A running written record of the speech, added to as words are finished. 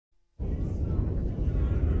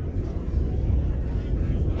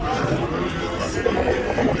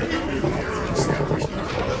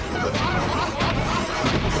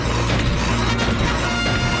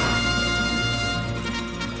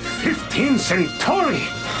Centauri!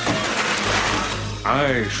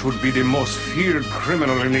 I should be the most feared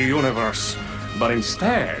criminal in the universe, but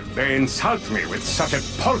instead they insult me with such a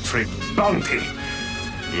paltry bounty.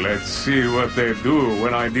 Let's see what they do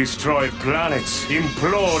when I destroy planets,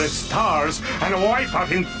 implode stars, and wipe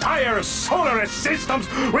out entire solar systems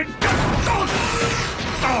with...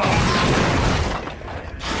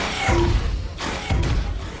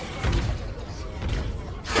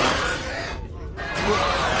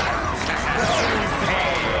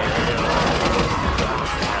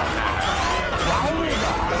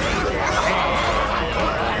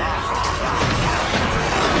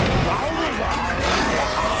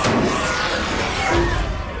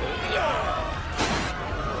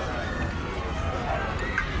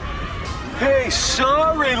 Hey,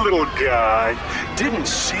 sorry, little guy. Didn't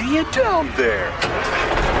see you down there.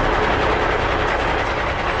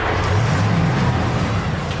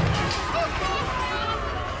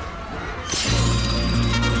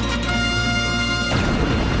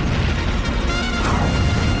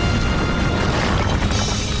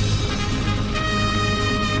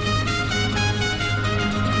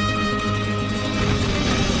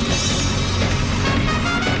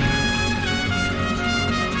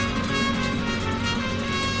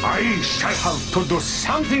 I shall have to do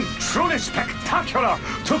something truly spectacular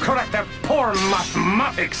to correct their poor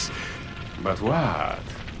mathematics. But what?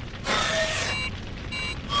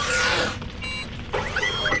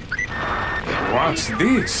 What's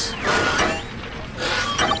this?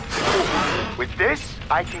 With this,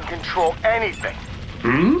 I can control anything.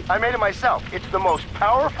 Hmm? I made it myself. It's the most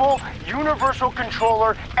powerful universal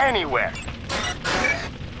controller anywhere.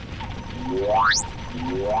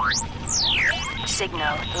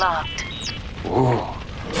 Signal locked. Oh,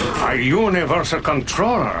 a universal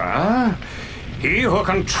controller, huh? He who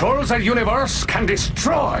controls a universe can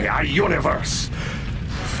destroy a universe.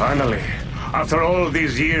 Finally, after all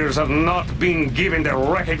these years of not being given the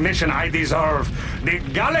recognition I deserve, the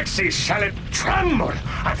galaxy shall tremble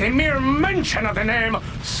at the mere mention of the name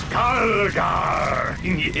Skullgar.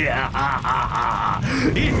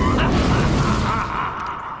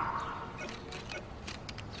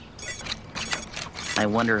 I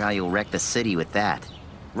wonder how you'll wreck the city with that.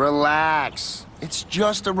 Relax. It's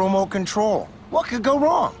just a remote control. What could go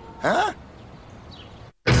wrong, huh?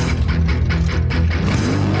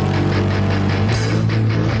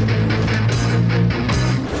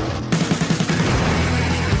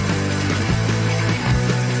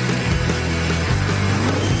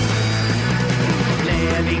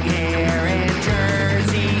 Living here in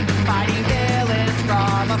Jersey, fighting villains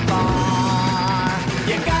from afar.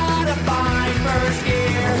 You gotta find first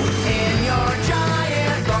gear in your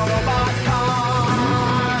giant robot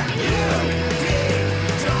car. You dig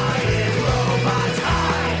giant robots,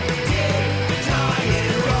 I dig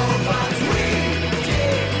giant robots, we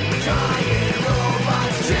dig giant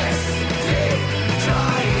robots, just dig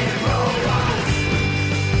giant robots.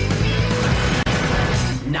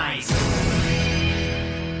 Nice.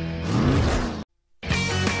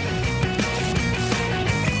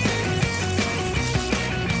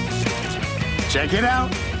 Check it out.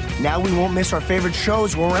 Now we won't miss our favorite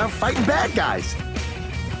shows when we're out fighting bad guys.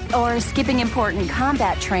 Or skipping important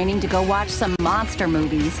combat training to go watch some monster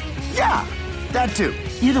movies. Yeah, that too.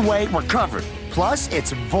 Either way, we're covered. Plus,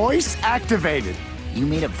 it's voice activated. You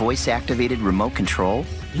made a voice-activated remote control?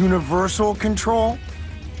 Universal control.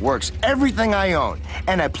 Works everything I own.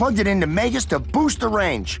 And I plugged it into Megas to boost the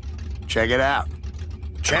range. Check it out.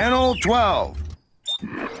 Channel 12.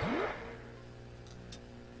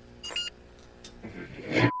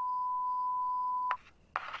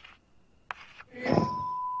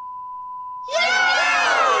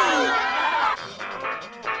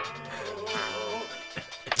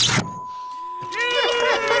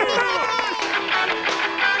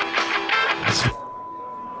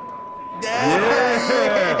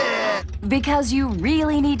 Because you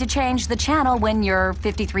really need to change the channel when you're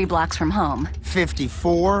 53 blocks from home.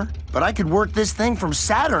 54? But I could work this thing from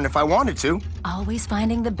Saturn if I wanted to. Always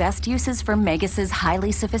finding the best uses for Megas's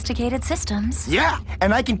highly sophisticated systems. Yeah,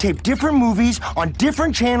 and I can tape different movies on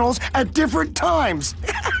different channels at different times.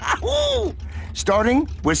 Starting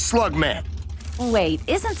with Slugman. Wait,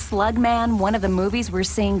 isn't Slugman one of the movies we're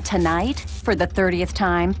seeing tonight for the 30th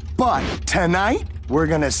time? But tonight, we're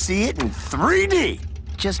gonna see it in 3D.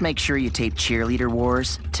 Just make sure you tape Cheerleader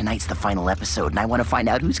Wars. Tonight's the final episode, and I want to find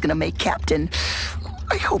out who's gonna make Captain.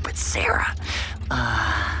 I hope it's Sarah.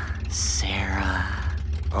 Sarah.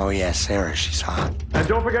 Oh yeah, Sarah, she's hot. And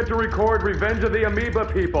don't forget to record Revenge of the Amoeba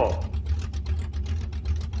People.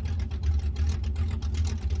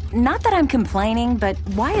 Not that I'm complaining, but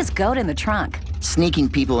why is Goat in the trunk? Sneaking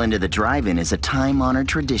people into the drive-in is a time-honored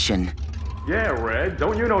tradition. Yeah, Red,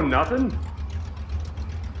 don't you know nothing?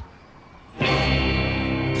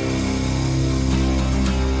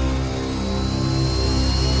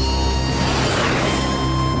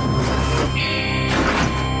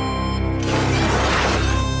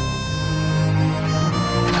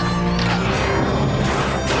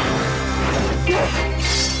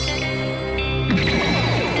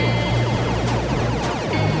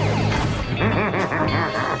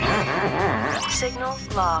 Signal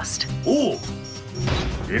lost. Ooh!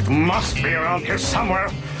 It must be around here somewhere.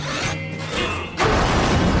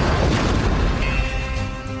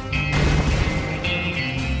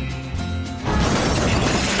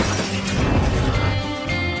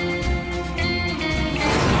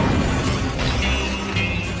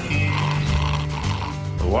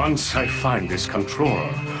 Once I find this controller,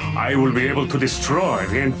 I will be able to destroy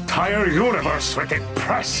the entire universe with the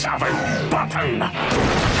press of a button.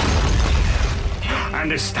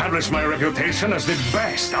 And establish my reputation as the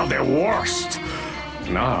best of the worst.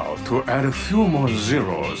 Now, to add a few more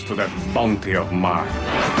zeros to that bounty of mine.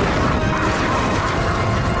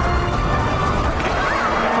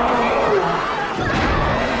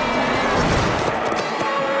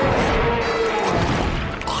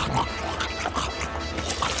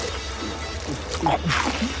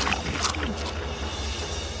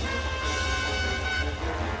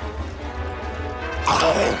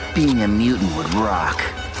 Being a mutant would rock.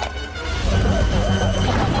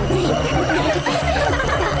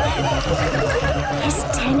 His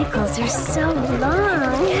tentacles are so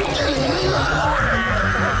long.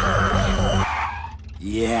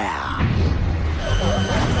 Yeah.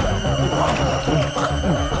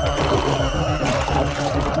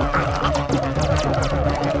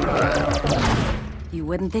 You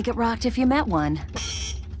wouldn't think it rocked if you met one.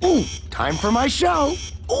 Ooh, time for my show.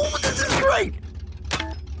 Ooh, this is great.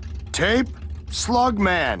 Tape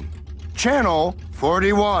Slugman, Channel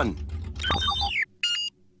 41.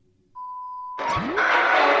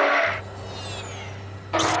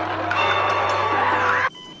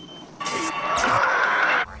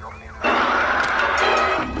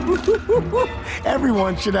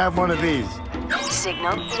 Everyone should have one of these.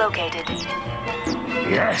 Signal located.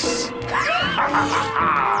 Yes!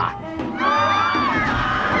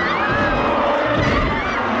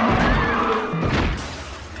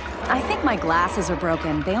 I think my glasses are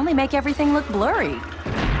broken. They only make everything look blurry.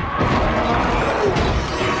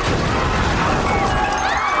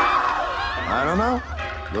 I don't know.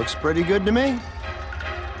 Looks pretty good to me.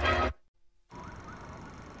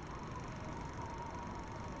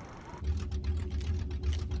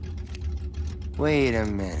 Wait a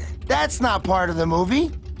minute. That's not part of the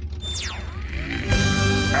movie.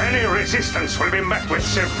 Any resistance will be met with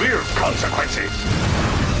severe consequences.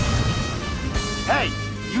 Hey,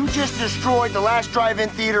 you just destroyed the last drive-in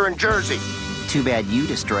theater in Jersey. Too bad you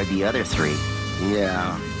destroyed the other three.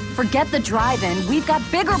 Yeah. Forget the drive-in. We've got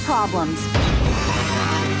bigger problems.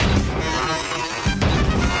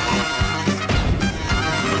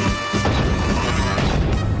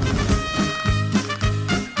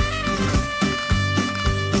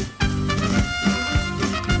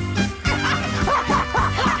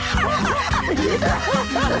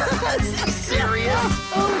 Is he serious?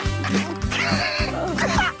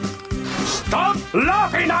 Stop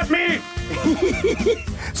laughing at me!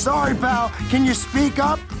 Sorry, pal. Can you speak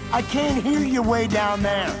up? I can't hear you way down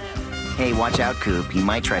there. Hey, watch out, Coop. He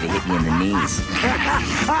might try to hit you in the knees.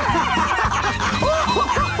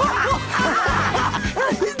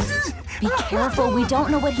 Be careful. We don't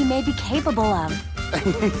know what he may be capable of.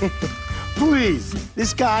 Please,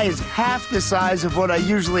 this guy is half the size of what I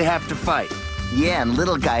usually have to fight. Yeah, and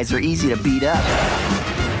little guys are easy to beat up.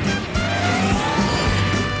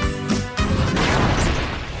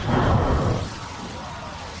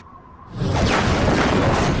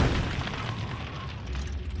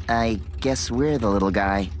 I guess we're the little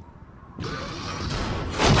guy.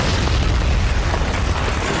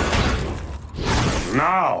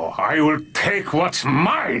 Now I will take what's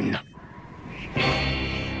mine!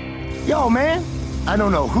 Yo, man, I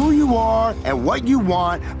don't know who you are and what you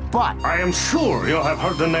want, but... I am sure you have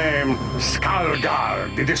heard the name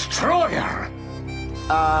Skalgar the Destroyer.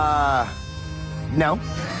 No.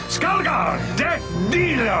 Skalgar, Death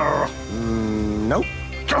Dealer! Nope.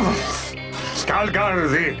 Skalgar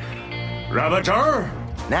the Ravager?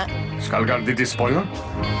 Nah. Skalgar the Despoiler?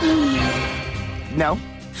 No.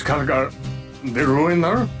 Skalgar the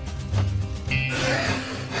Ruiner?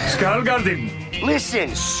 Skalgar the...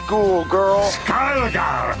 Listen, schoolgirl.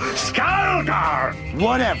 Skalgar! Skalgar!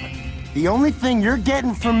 Whatever. The only thing you're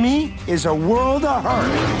getting from me is a world of hurt.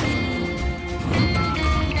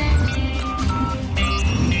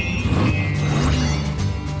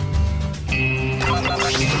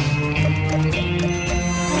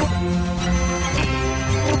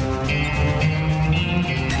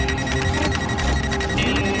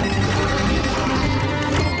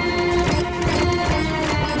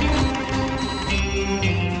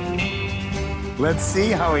 Let's see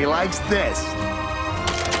how he likes this.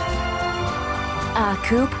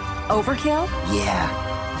 Coop, overkill?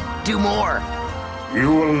 Yeah. Do more. You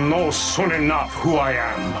will know soon enough who I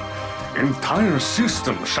am. Entire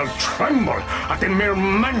systems shall tremble at the mere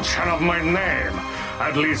mention of my name.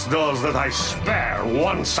 At least those that I spare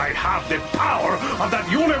once I have the power of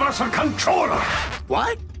that universal controller.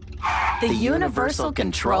 What? The universal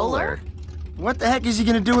controller? What the heck is he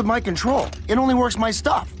gonna do with my control? It only works my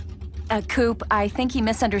stuff. Coop, I think he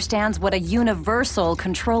misunderstands what a universal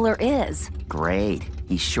controller is. Great.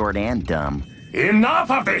 He's short and dumb.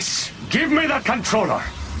 Enough of this! Give me that controller!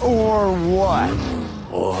 Or what?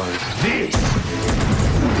 Or this!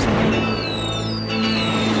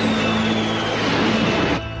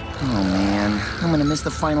 Oh man, I'm gonna miss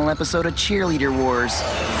the final episode of Cheerleader Wars.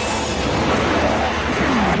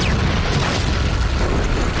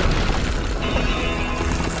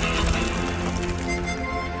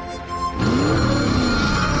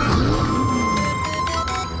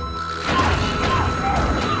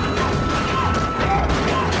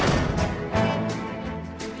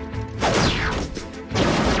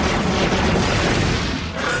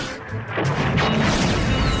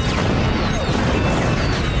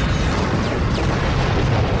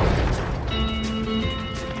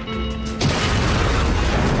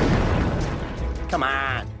 Come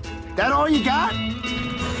on. That all you got?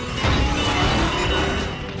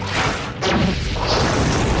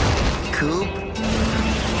 Coop?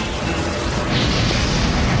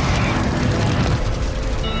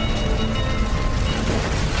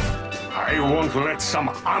 I won't let some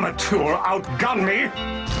amateur outgun me!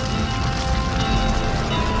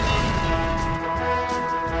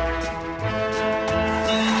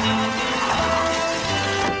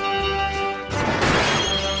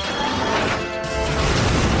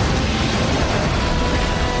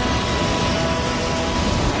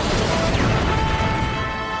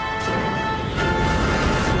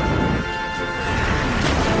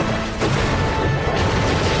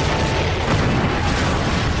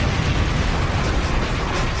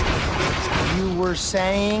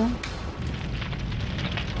 Saying?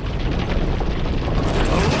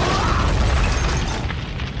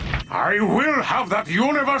 I will have that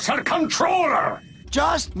universal controller!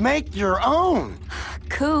 Just make your own.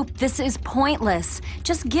 Coop, this is pointless.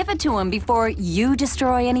 Just give it to him before you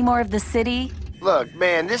destroy any more of the city. Look,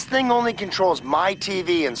 man, this thing only controls my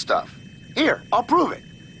TV and stuff. Here, I'll prove it.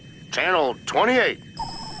 Channel 28.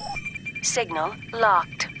 Signal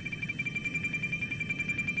locked.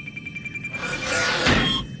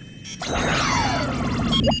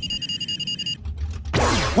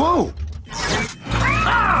 Whoa!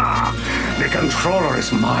 Ah! The controller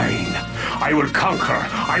is mine. I will conquer,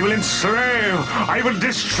 I will enslave, I will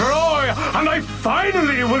destroy, and I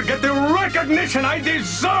finally will get the recognition I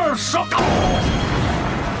deserve, so...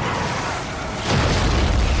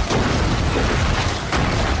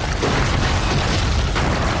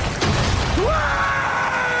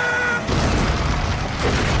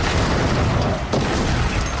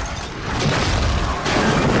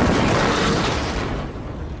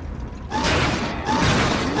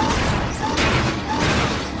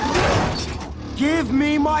 Give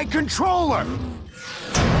me my controller!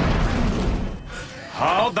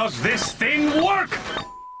 How does this thing work?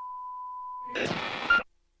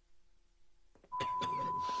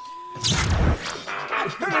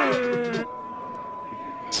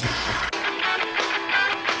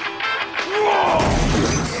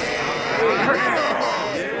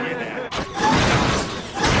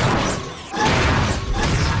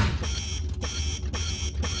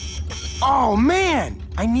 Oh, man!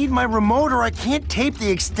 I need my remote or I can't tape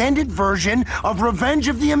the extended version of Revenge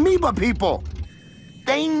of the Amoeba People.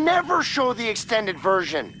 They never show the extended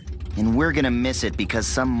version. And we're gonna miss it because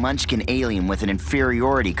some munchkin alien with an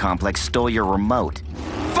inferiority complex stole your remote.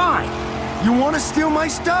 Fine. You want to steal my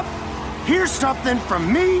stuff? Here's something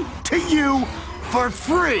from me to you for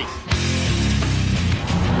free.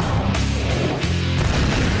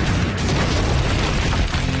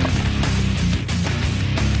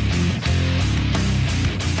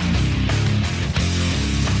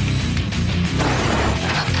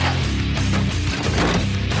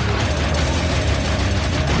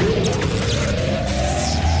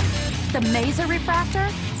 The maser refractor?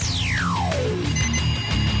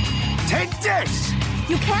 Take this!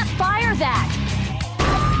 You can't fire that!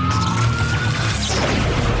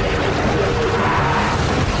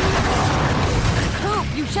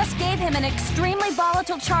 Coop, you just gave him an extremely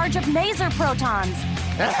volatile charge of maser protons.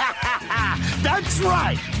 That's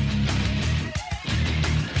right!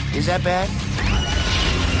 Is that bad?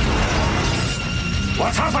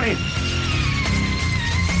 What's happening?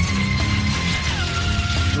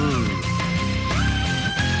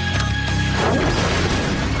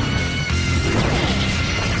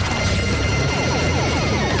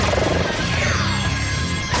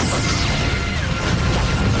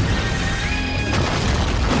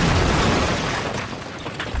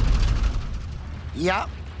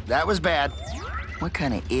 that was bad. What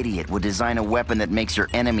kind of idiot would design a weapon that makes your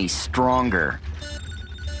enemy stronger?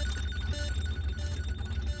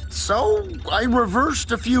 So, I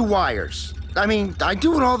reversed a few wires. I mean, I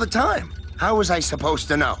do it all the time. How was I supposed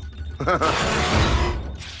to know?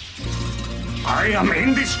 I am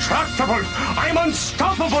indestructible! I'm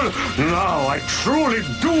unstoppable! Now I truly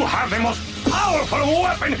do have the most powerful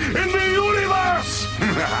weapon in the universe!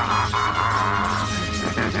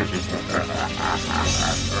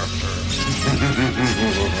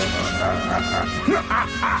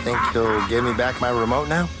 Think you'll give me back my remote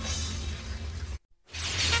now?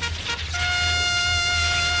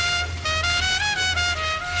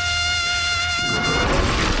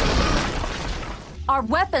 Our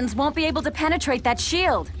weapons won't be able to penetrate that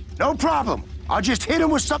shield. No problem. I'll just hit him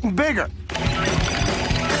with something bigger.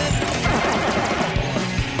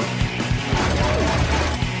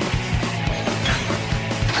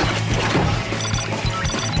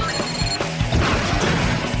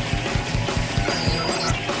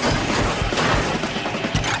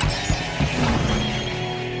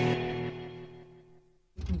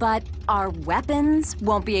 But our weapons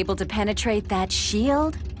won't be able to penetrate that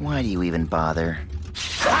shield? Why do you even bother?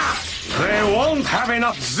 They won't have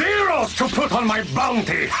enough zeros to put on my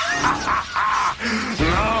bounty!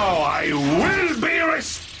 Now I will be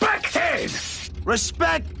respected!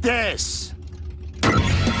 Respect this!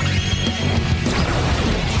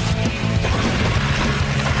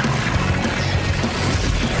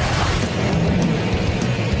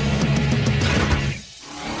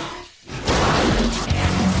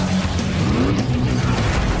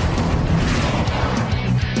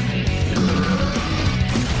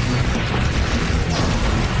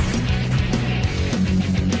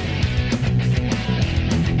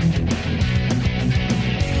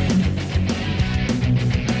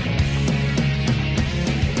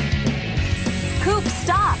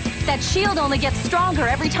 That shield only gets stronger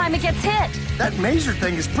every time it gets hit. That mazer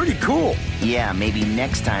thing is pretty cool. Yeah, maybe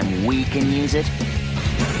next time we can use it.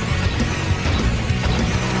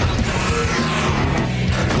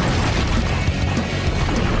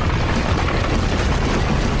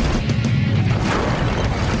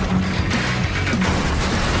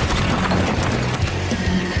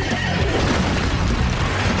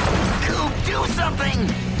 Coop, do something!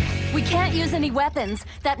 We can't use any weapons.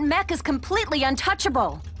 That mech is completely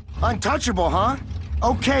untouchable. Untouchable, huh?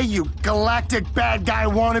 Okay, you galactic bad guy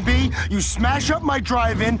wannabe. You smash up my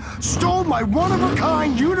drive-in, stole my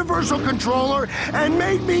one-of-a-kind universal controller, and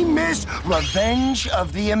made me miss Revenge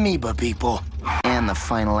of the Amoeba People. And the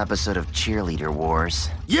final episode of Cheerleader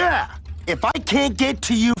Wars. Yeah! If I can't get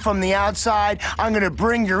to you from the outside, I'm gonna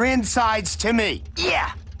bring your insides to me.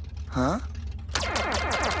 Yeah! Huh?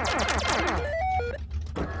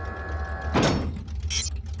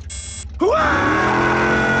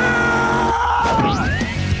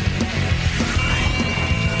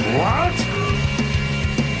 What?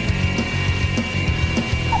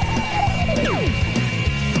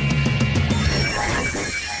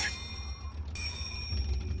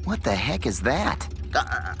 What the heck is that?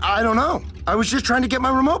 I don't know. I was just trying to get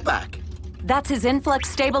my remote back. That's his influx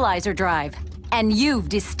stabilizer drive. And you've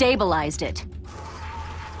destabilized it.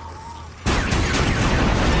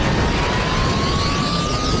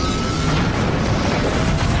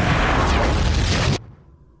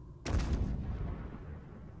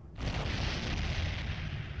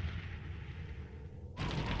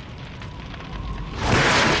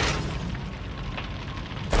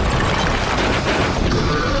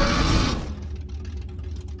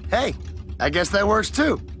 Hey, I guess that works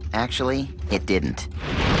too. Actually, it didn't.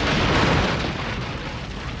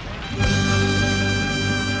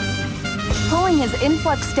 Pulling his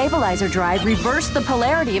influx stabilizer drive reversed the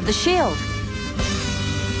polarity of the shield.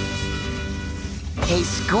 Hey,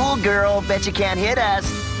 schoolgirl, bet you can't hit us.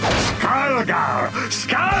 Skalgar!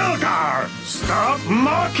 Skalgar! Stop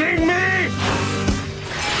mocking me!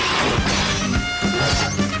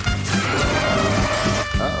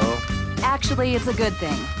 Uh-oh. Actually, it's a good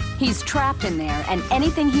thing. He's trapped in there, and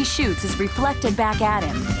anything he shoots is reflected back at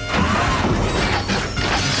him.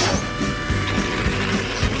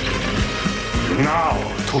 Now,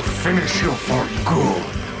 to finish you for good.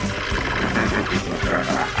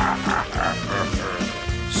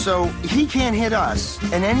 So he can't hit us,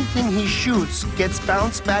 and anything he shoots gets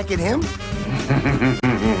bounced back at him?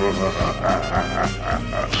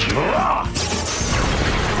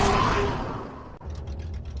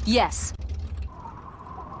 Yes.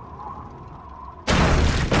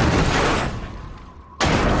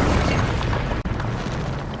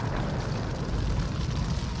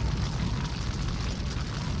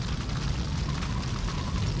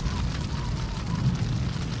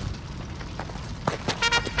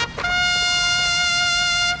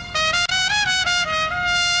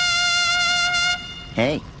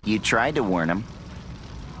 Hey, you tried to warn him.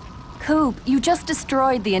 Coop, you just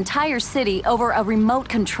destroyed the entire city over a remote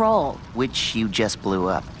control. Which you just blew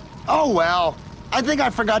up. Oh well. I think I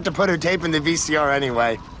forgot to put her tape in the VCR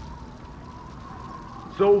anyway.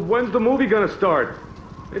 So when's the movie gonna start?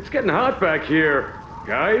 It's getting hot back here.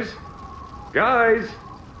 Guys? Guys?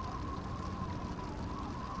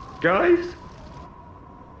 Guys?